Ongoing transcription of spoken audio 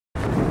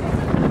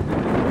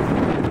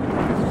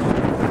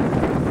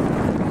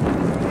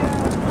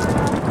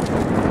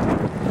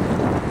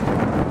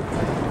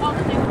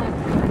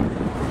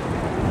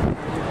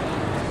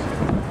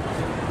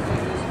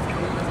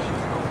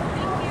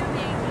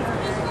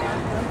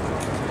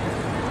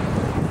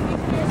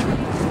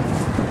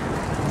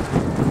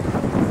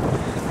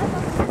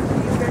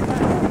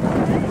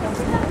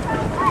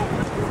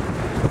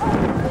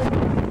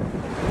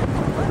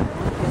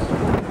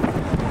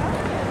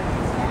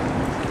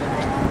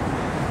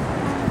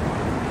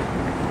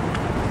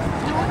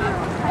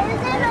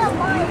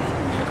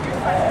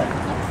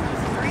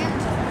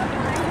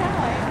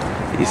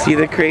You see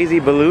the crazy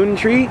balloon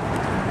tree?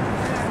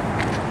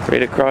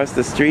 Right across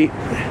the street,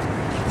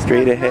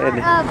 straight ahead.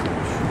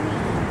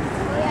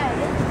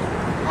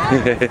 Oh,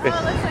 it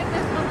looks like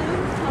this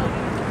balloon's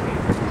floating.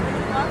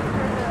 Walk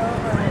further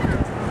over it.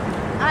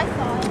 I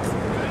saw it.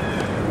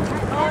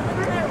 Oh, look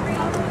at that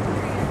rainbow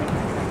tree.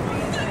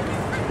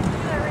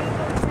 That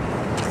rainbow tree.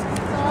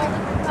 It's all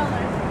different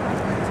colors.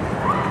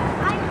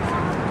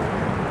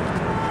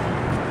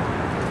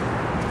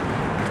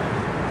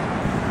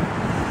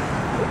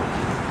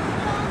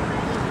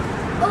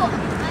 Oh,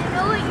 I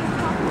know what you're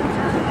talking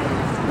about.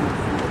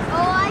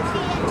 Oh, I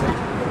see it.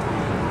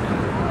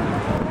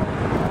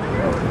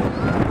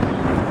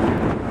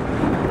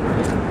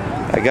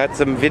 I got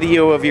some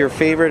video of your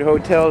favorite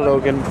hotel,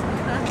 Logan.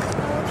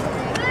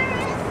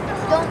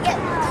 Don't get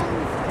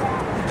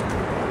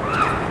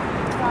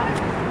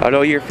Oh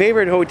no, your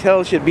favorite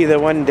hotel should be the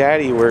one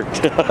Daddy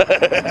worked. Mommy,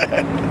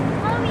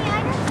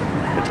 I just...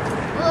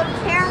 Well,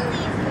 apparently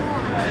it's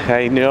not.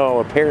 I know,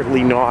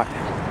 apparently not.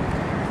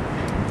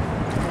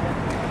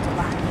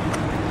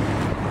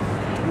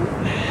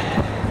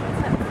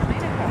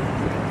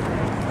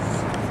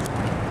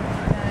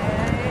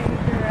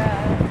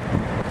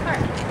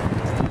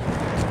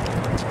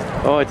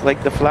 Oh, it's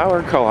like the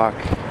flower clock.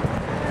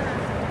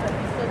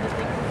 So that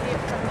they can see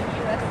it from the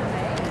US of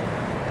A.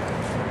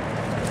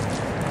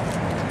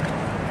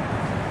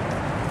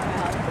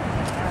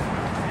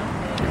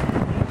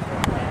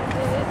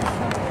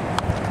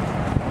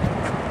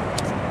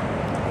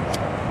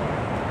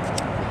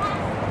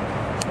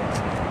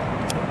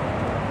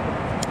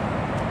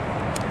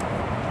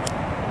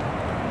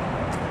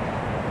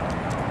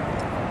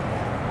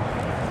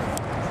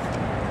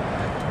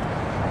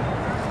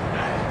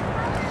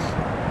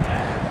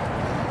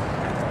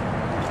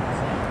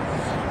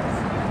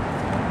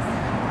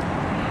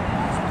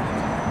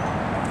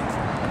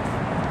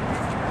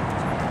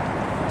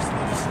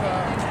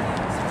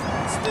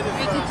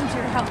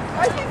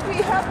 I think we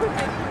have a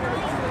vacation.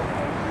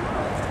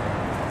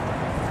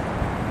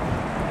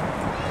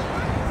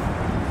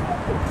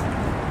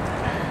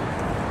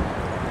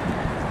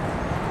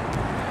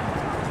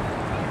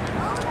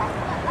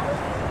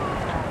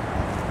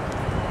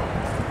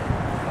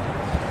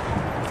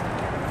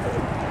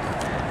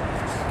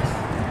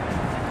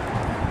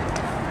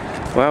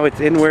 Wow, it's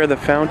in where the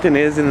fountain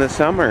is in the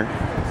summer. No.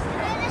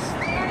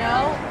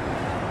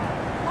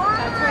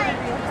 That's where the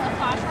real stuff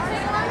is.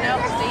 No,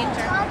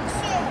 danger.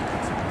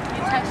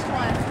 You touched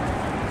one.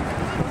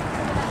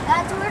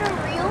 That's where the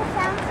real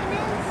fountain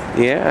is?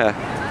 Yeah.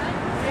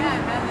 Yeah,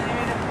 and then they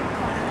made a big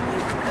one.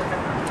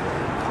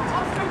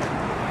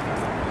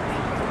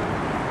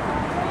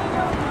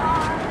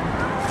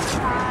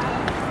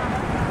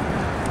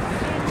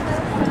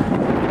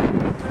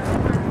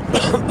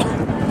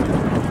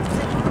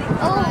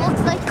 Oh, it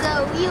looks like the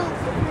wheels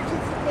are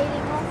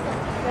participating also.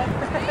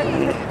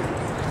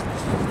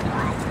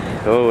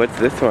 Oh, what's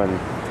this one?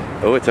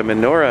 Oh, it's a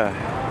menorah.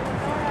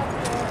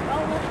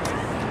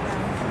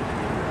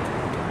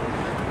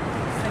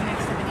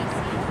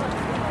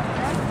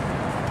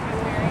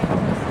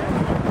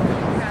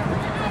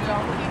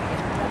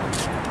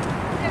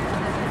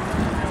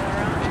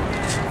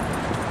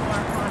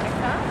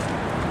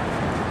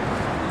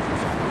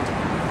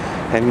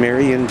 And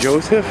Mary and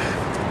Joseph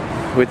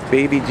with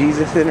baby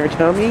Jesus in her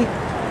tummy.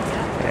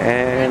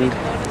 And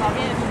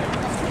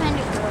That's kind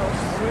of gross.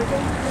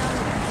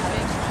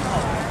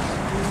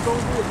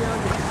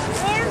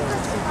 There's the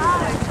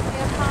star.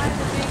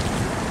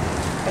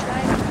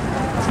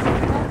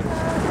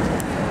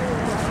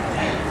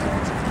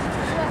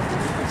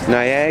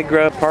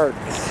 Niagara Park.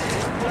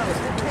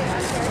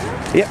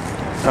 Yep,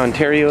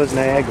 Ontario's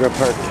Niagara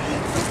Park.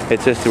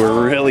 It's just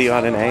we're really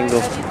on an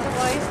angle.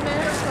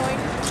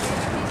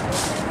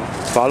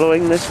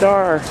 Following the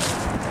star.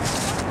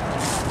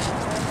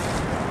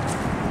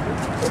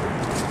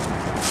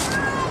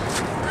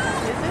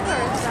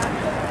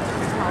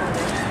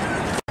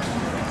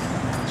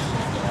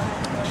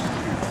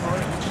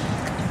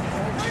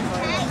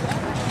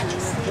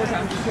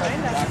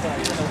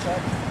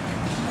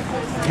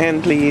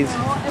 Hand, please. If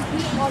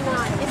we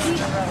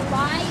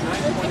buy,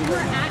 if we're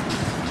at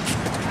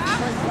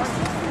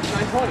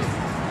 920.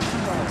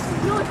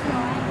 no, it's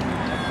not.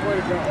 Way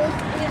to go.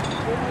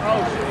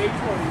 Oh, shit,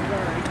 820.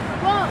 Sorry.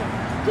 Whoa,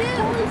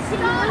 dude,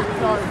 stop!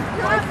 Sorry.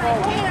 My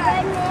phone.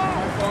 Hey,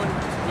 My phone.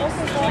 It's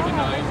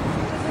 99.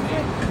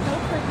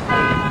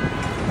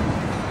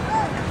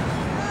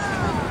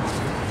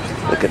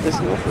 Look at the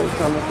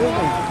snowflakes on the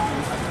building.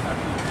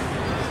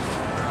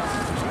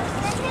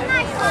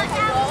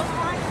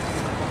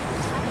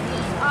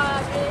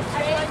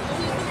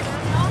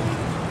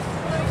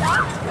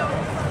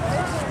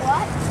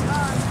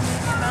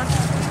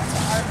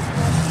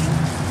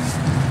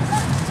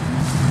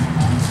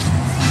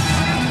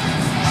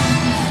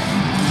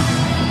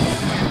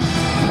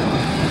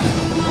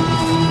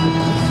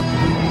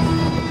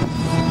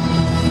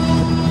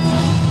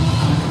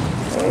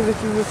 Hey,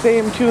 this is the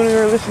same tune we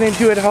were listening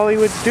to at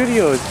Hollywood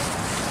Studios.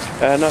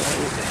 Not,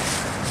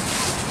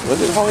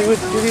 was it Hollywood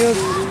Studios?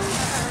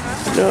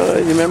 No,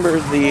 remember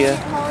the...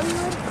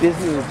 Hollywood?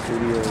 Disney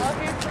Studios. Oh,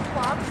 here's the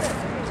closet.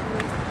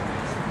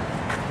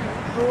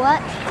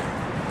 What?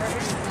 Or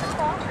here's the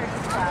closet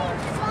flower.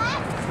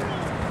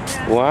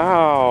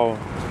 Wow.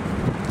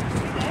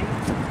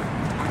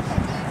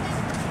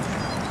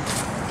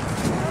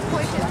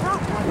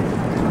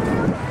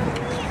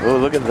 Oh,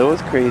 look at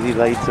those crazy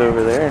lights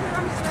over there. Other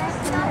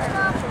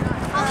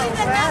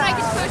than that, I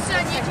just posted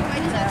on YouTube. I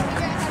just have to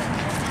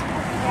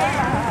figure out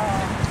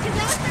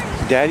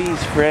how to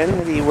Daddy's friend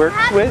that he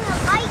works with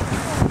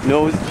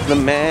knows the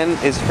man,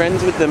 is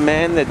friends with the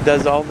man that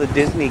does all the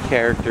Disney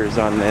characters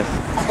on this.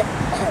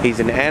 He's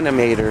an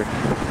animator.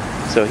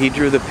 So he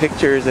drew the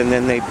pictures and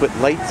then they put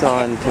lights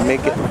on to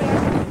make it.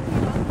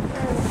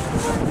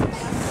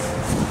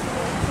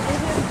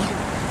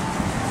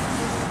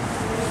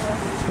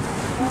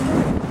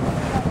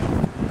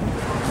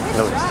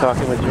 I was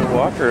talking with Joe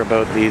Walker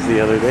about these the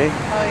other day. Oh,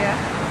 yeah.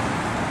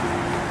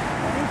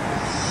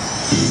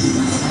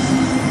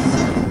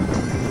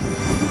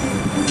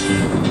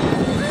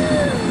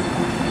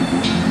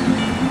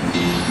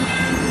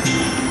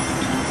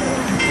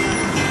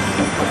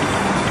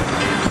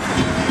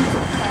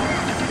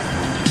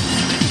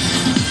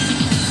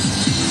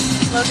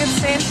 Logan,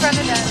 stay in front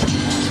of that.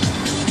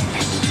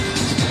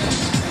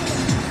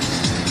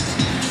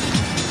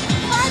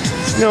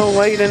 Snow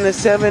White and the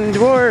Seven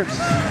Dwarfs.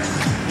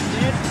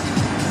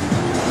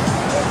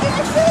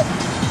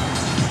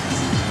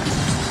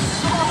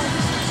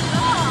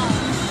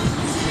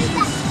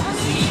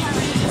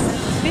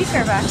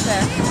 Speaker back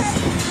there.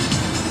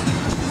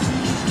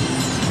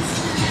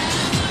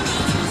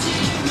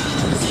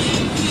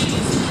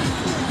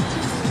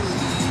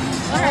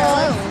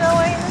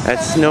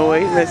 That's Snow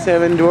White and the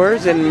Seven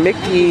Dwarfs and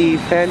Mickey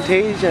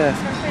Fantasia. And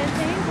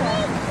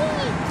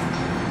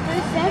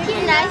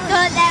I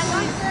saw that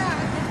one.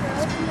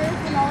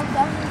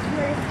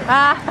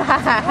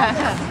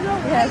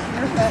 Yes,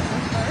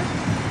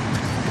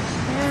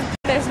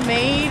 there's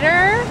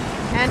Mater,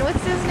 and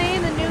what's his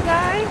name, the new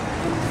guy?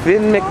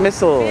 Finn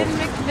McMissile. Finn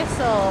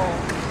McMissile.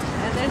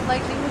 And there's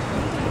Lightning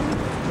McQueen.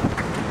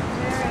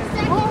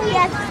 Oh, he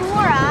has 4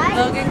 eyes.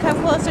 Logan, come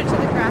closer to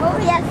the ground. Oh,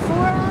 he has 4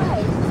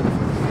 eyes.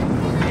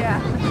 Yeah.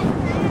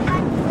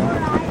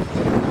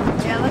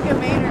 Yeah, look at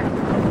Mater.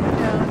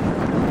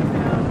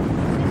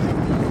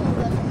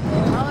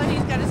 Oh, and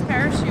he's got his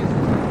parachute.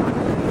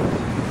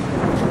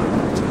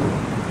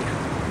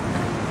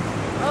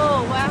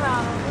 Oh,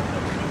 wow.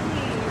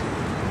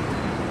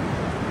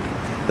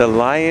 The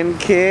Lion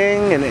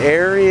King and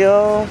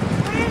Ariel.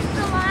 Where's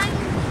the lion?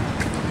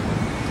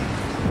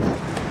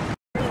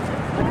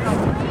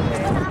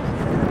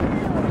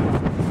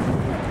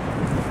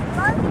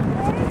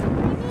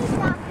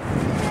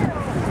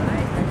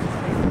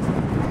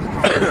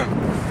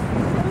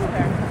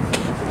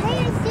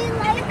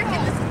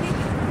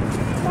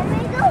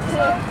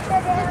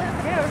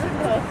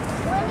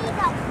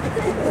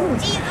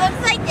 He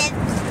looks like this.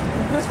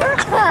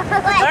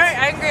 Alright,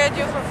 I'm angry at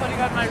you for putting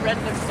on my red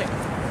lipstick.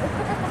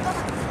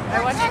 I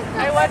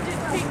wanted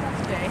pink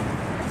today.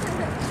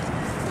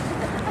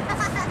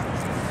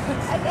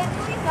 I can't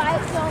believe I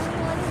was the only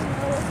one who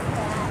noticed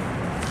that.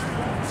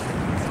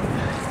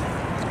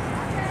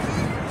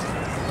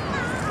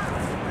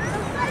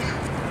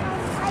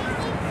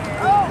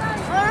 Oh,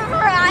 one of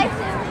her eyes is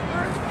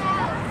burnt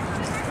out.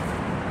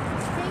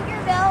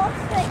 Tinkerbell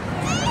looks like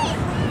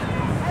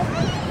I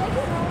think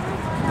only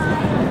one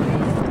eye.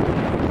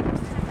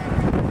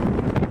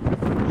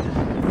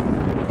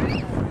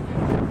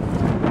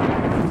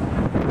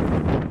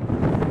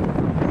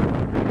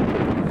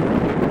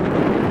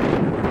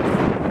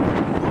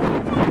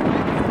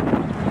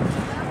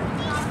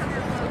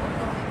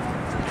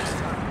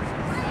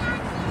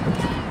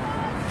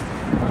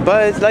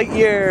 Buzz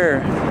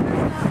Lightyear.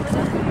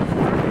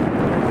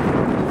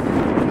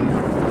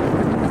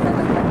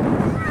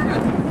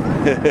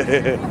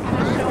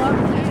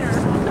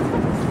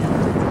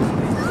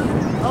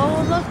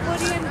 Oh, look,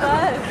 Woody and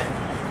Buzz.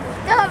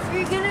 Stop,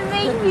 you're gonna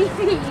make me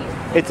pee.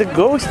 It's a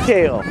ghost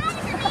tail. Where's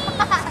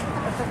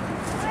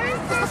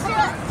the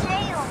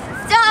tail?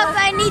 Stop,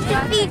 I need to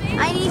pee.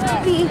 I need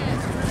to pee.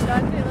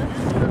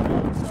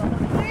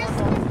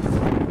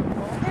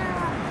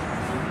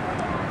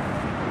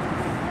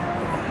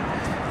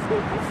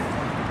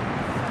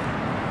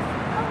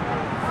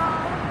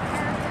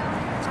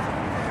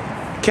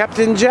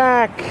 Captain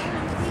Jack.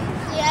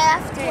 Yeah,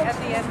 Okay, at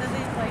the end of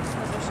these lights, the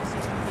bushes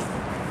you can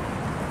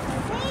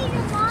Hey,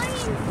 the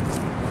lion.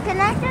 Can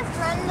I just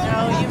run there? No,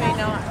 you and may then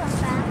not. come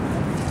back?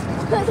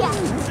 Yeah.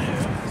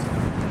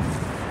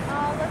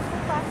 Oh, look the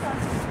flash on.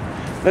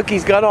 Look,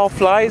 he's got all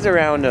flies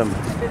around him.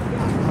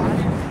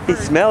 He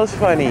smells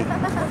funny.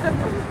 kind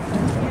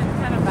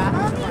of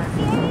Mommy,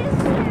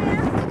 serious? I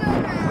have to go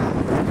now.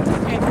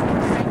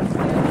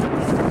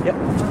 Yep.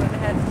 Beauty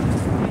and the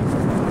Beast.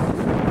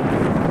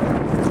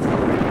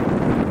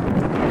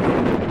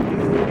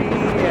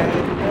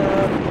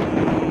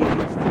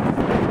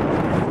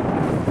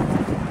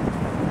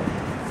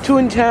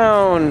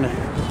 Toontown.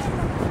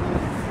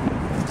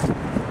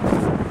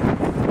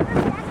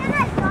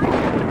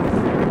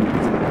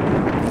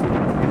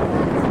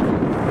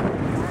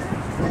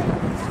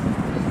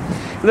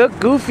 Look,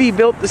 Goofy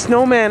built the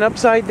snowman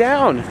upside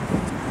down.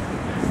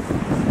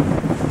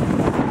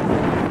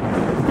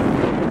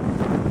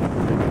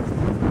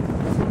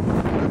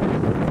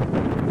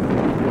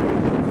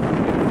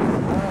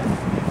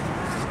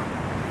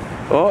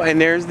 Oh,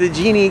 and there's the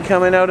genie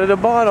coming out of the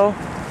bottle.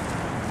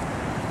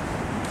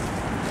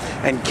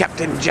 And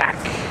Captain Jack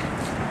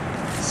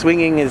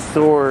swinging his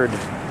sword.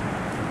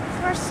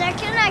 For a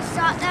second, I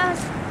thought that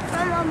was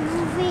from a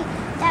movie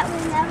that we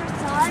never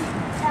saw.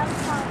 That was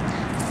called.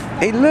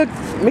 Hey, look,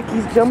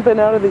 Mickey's jumping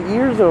out of the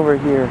ears over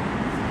here.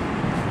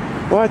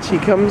 Watch, he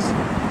comes,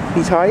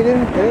 he's hiding,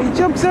 and he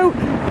jumps out.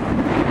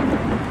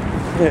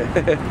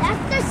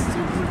 That's the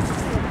super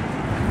cool.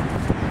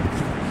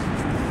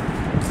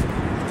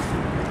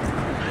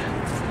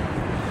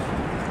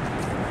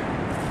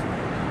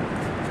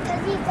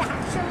 Because he's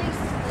actually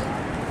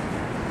scared.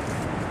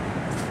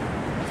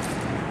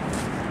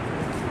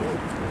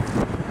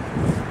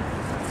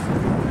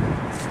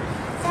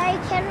 Sorry,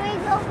 can we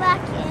go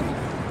back in?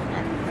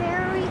 I'm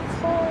very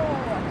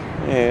cold.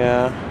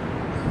 Yeah.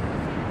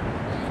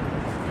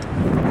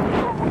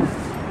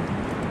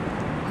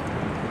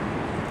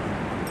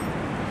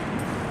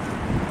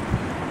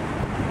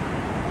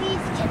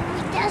 Please, can we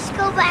just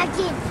go back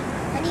in?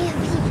 I need to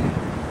pee.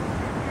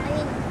 I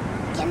mean,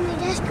 can we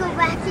just go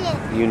back in?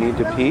 You need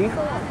to Really pee?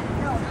 cold.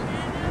 No.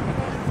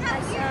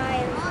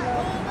 Outside.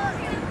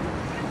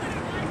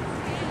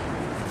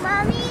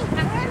 Mommy,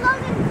 we're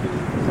Logan.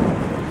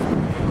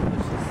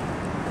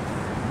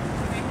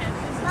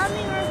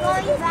 Mommy, we're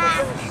going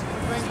back.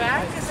 Going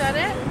back? Is that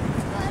it?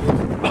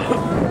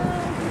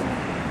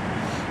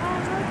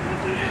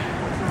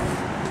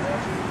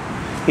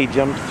 He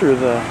jumps through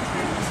the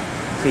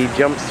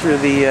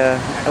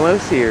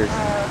mouse ears.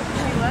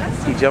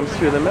 What? He jumps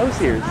through the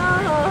mouse ears. Oh,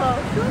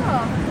 cool.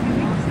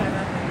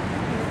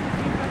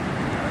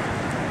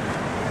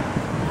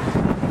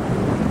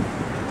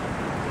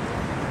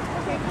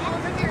 Okay, come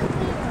over here.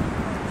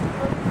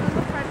 Go to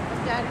the front of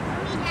Daddy.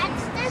 Mommy,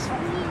 that's this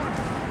wheel.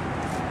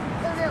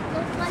 Does it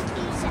look like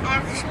he's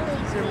actually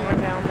Is there more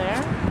down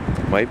there?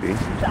 Might be.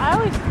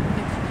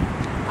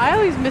 I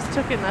always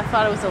mistook it and I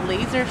thought it was a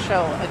laser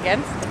show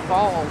against the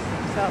falls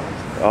themselves.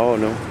 Oh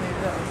no. Maybe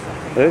that was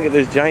something. Look,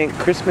 there's giant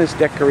Christmas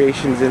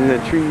decorations in the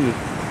tree. Mommy,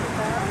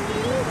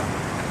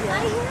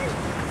 I heard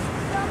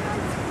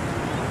someone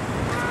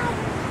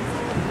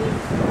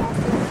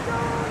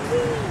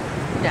scream,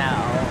 No.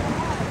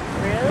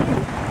 Really?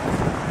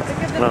 Look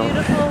at the No.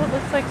 beautiful, it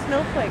looks like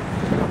snowflakes.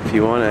 If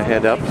you want to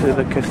head up to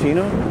the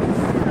casino,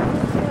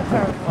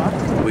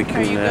 we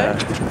Are you can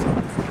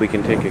we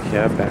can take a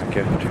cab back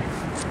after.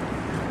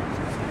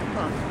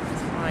 Huh,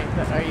 it's fine,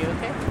 but are you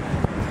okay?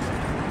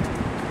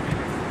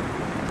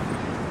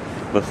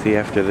 We'll see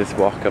after this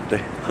walk up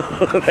there.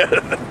 Look at that,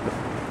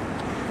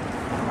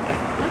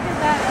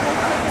 it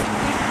looks like a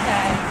big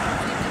guy.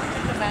 You just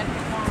took a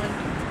magic wand.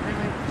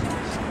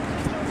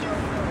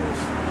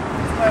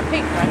 Or a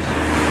paintbrush.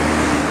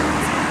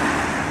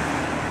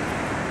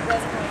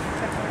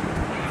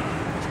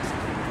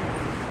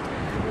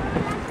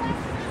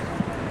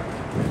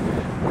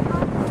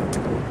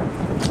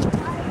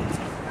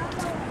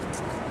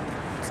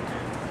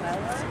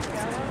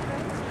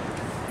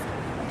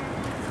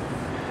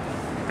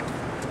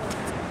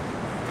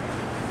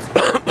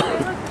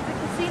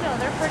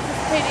 They're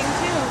participating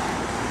too.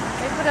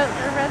 They put out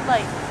their red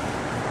light.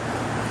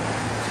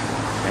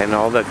 And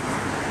all the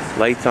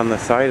lights on the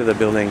side of the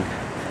building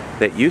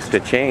that used to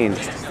change,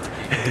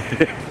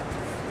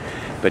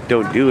 but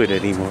don't do it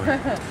anymore. You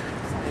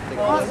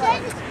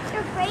said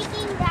you're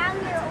breaking down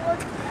your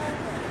old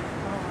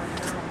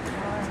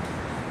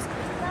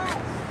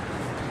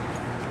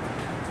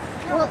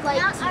What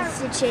light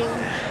used to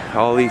change?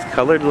 All these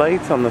colored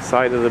lights on the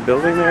side of the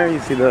building there, you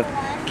see the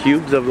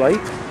cubes of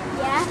light?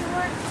 Yeah.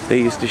 They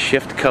used to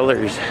shift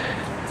colors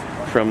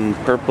from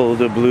purple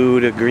to blue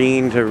to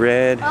green to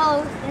red.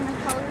 Oh, in the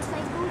color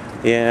cycle?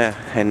 Yeah,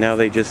 and now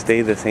they just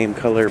stay the same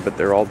color, but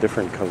they're all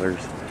different colors.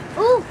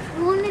 Oh,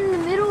 the one in the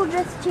middle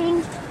just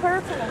changed to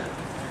purple.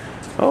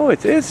 Oh,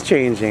 it is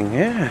changing,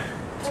 yeah.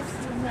 That's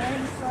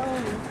very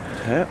slowly.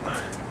 Yeah.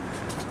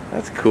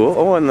 That's cool.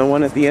 Oh, and the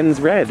one at the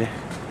end's red.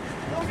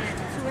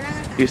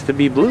 Used to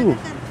be blue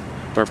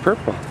or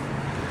purple.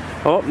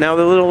 Oh, now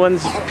the little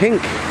one's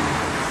pink.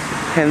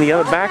 And the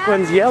other back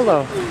one's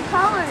yellow.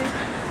 Colors.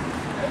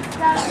 It's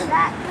got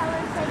that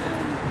color cycle.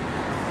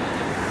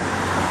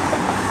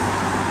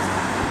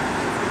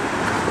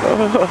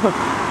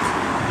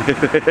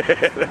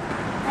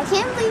 I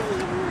can't believe you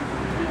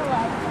feel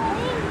like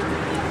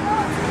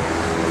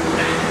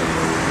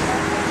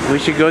that. We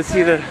should go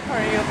see the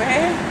Are you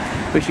okay?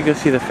 we should go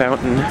see the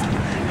fountain.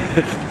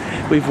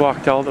 We've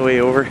walked all the way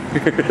over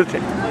here.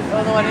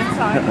 Oh, the one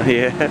inside?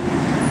 Yeah.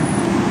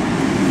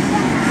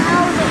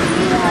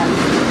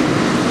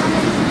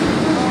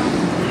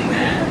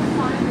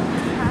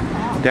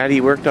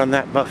 Daddy worked on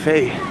that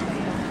buffet.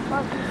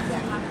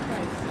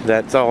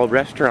 That's all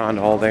restaurant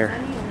all there.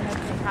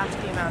 Half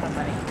the amount of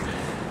money.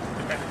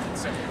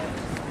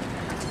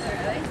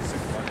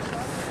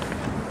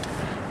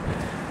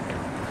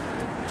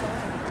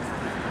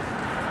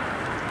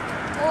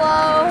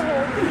 Hello.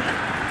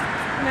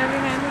 Can I have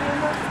your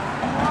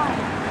hand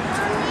again?